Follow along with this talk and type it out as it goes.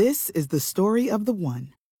This is the story of the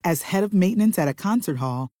one. As head of maintenance at a concert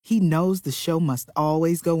hall, he knows the show must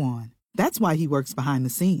always go on. That's why he works behind the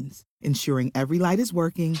scenes, ensuring every light is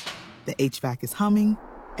working, the HVAC is humming,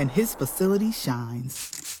 and his facility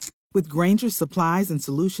shines. With Grainger's supplies and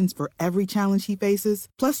solutions for every challenge he faces,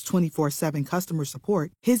 plus 24/7 customer support,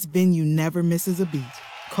 his venue never misses a beat.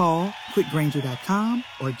 Call quickgrainger.com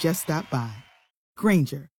or just stop by.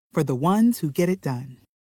 Grainger, for the ones who get it done.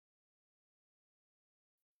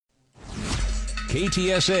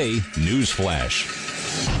 KTSA Newsflash.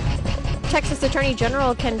 Texas Attorney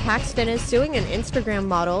General Ken Paxton is suing an Instagram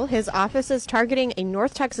model. His office is targeting a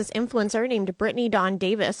North Texas influencer named Brittany Dawn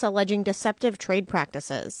Davis, alleging deceptive trade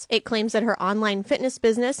practices. It claims that her online fitness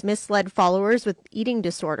business misled followers with eating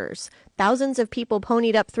disorders. Thousands of people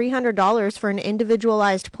ponied up $300 for an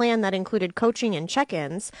individualized plan that included coaching and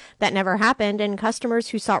check-ins. That never happened, and customers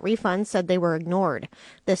who sought refunds said they were ignored.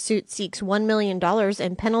 The suit seeks $1 million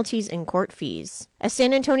in penalties and court fees. A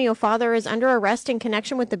San Antonio father is under arrest in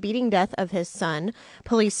connection with the beating death of his son.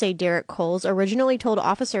 Police say Derek Coles originally told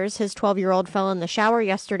officers his 12-year-old fell in the shower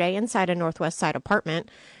yesterday inside a Northwest Side apartment.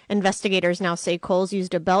 Investigators now say Coles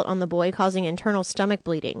used a belt on the boy, causing internal stomach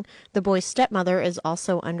bleeding. The boy's stepmother is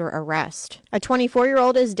also under arrest. A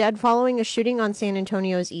 24-year-old is dead following a shooting on San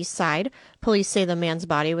Antonio's east side. Police say the man's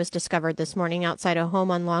body was discovered this morning outside a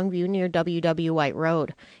home on Longview near W.W. White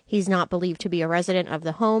Road. He's not believed to be a resident of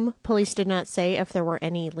the home. Police did not say if there were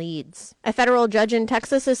any leads. A federal judge in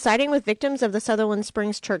Texas is siding with victims of the Sutherland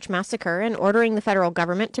Springs Church massacre and ordering the federal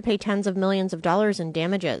government to pay tens of millions of dollars in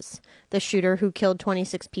damages. The shooter, who killed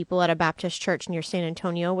 26 people at a Baptist church near San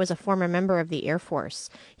Antonio, was a former member of the Air Force.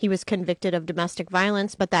 He was convicted of domestic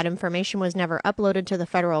violence, but that information was never uploaded to the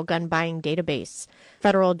federal gun buying database.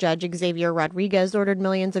 Federal Judge Xavier Rodriguez ordered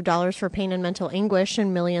millions of dollars for pain and mental anguish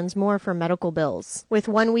and millions more for medical bills. With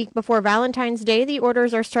 1 week before Valentine's Day, the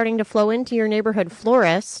orders are starting to flow into your neighborhood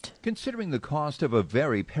florist. Considering the cost of a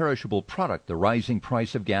very perishable product, the rising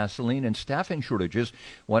price of gasoline, and staffing shortages,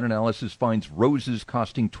 one analysis finds roses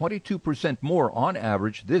costing 22% more on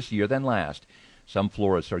average this year than last. Some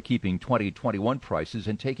florists are keeping 2021 prices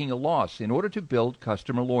and taking a loss in order to build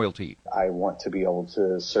customer loyalty. I want to be able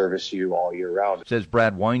to service you all year round, says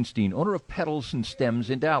Brad Weinstein, owner of Petals and Stems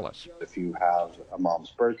in Dallas. If you have a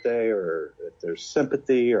mom's birthday, or if there's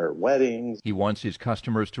sympathy or weddings. He wants his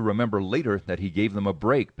customers to remember later that he gave them a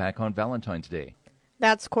break back on Valentine's Day.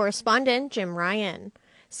 That's correspondent Jim Ryan.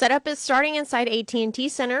 Setup is starting inside AT&T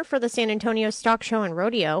Center for the San Antonio Stock Show and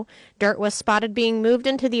Rodeo. Dirt was spotted being moved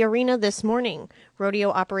into the arena this morning.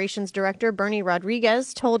 Rodeo Operations Director Bernie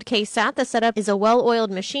Rodriguez told KSAT the setup is a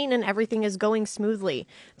well-oiled machine and everything is going smoothly.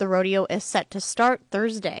 The rodeo is set to start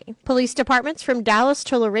Thursday. Police departments from Dallas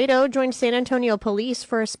to Laredo joined San Antonio Police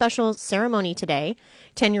for a special ceremony today.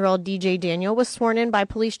 10-year-old DJ Daniel was sworn in by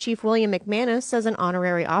Police Chief William McManus as an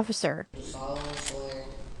honorary officer.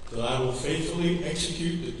 That I will faithfully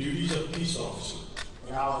execute the duties of peace officer.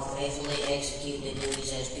 That I will faithfully execute the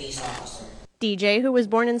duties as peace officer. DJ, who was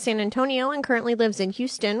born in San Antonio and currently lives in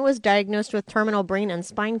Houston, was diagnosed with terminal brain and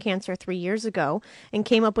spine cancer 3 years ago and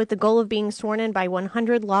came up with the goal of being sworn in by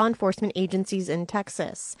 100 law enforcement agencies in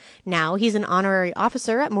Texas. Now he's an honorary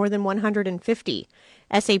officer at more than 150.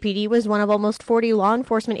 SAPD was one of almost 40 law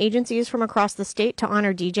enforcement agencies from across the state to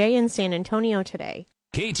honor DJ in San Antonio today.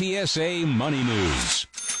 KTSA Money News.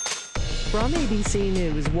 From ABC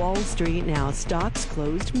News, Wall Street now. Stocks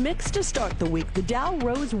closed mixed to start the week. The Dow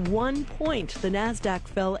rose 1 point. The Nasdaq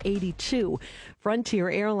fell 82. Frontier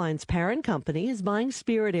Airlines parent company is buying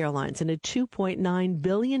Spirit Airlines in a $2.9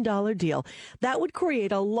 billion deal. That would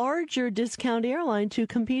create a larger discount airline to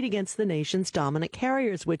compete against the nation's dominant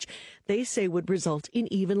carriers, which they say would result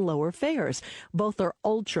in even lower fares. Both are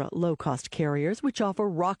ultra low-cost carriers, which offer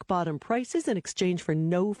rock-bottom prices in exchange for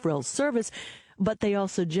no-frills service, but they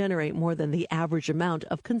also generate more than the average amount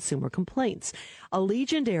of consumer complaints.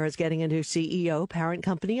 Allegiant Air is getting a new CEO. Parent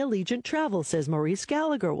company Allegiant Travel says Maurice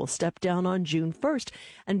Gallagher will step down on June 1st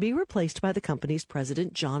and be replaced by the company's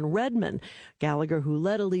president, John Redman. Gallagher, who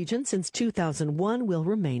led Allegiant since 2001, will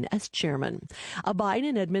remain as chairman. A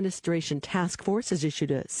Biden administration task force has issued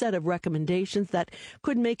a set of recommendations that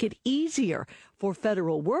could make it easier for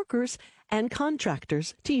federal workers and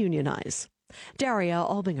contractors to unionize. Daria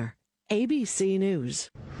Albinger, ABC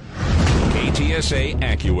News. KTSA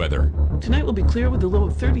AccuWeather. Tonight will be clear with a low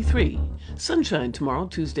of 33. Sunshine tomorrow,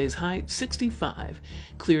 Tuesday's high 65.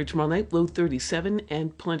 Clear tomorrow night, low 37,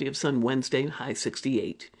 and plenty of sun Wednesday, high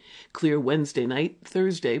 68. Clear Wednesday night,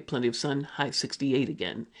 Thursday, plenty of sun, high 68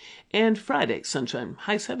 again. And Friday, sunshine,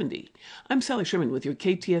 high 70. I'm Sally Sherman with your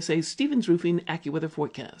KTSA Stevens Roofing AccuWeather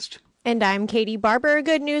forecast. And I'm Katie Barber.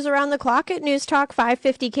 Good news around the clock at News Talk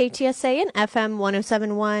 550 KTSA and FM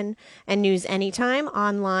 1071. And news anytime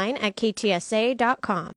online at ktsa.com.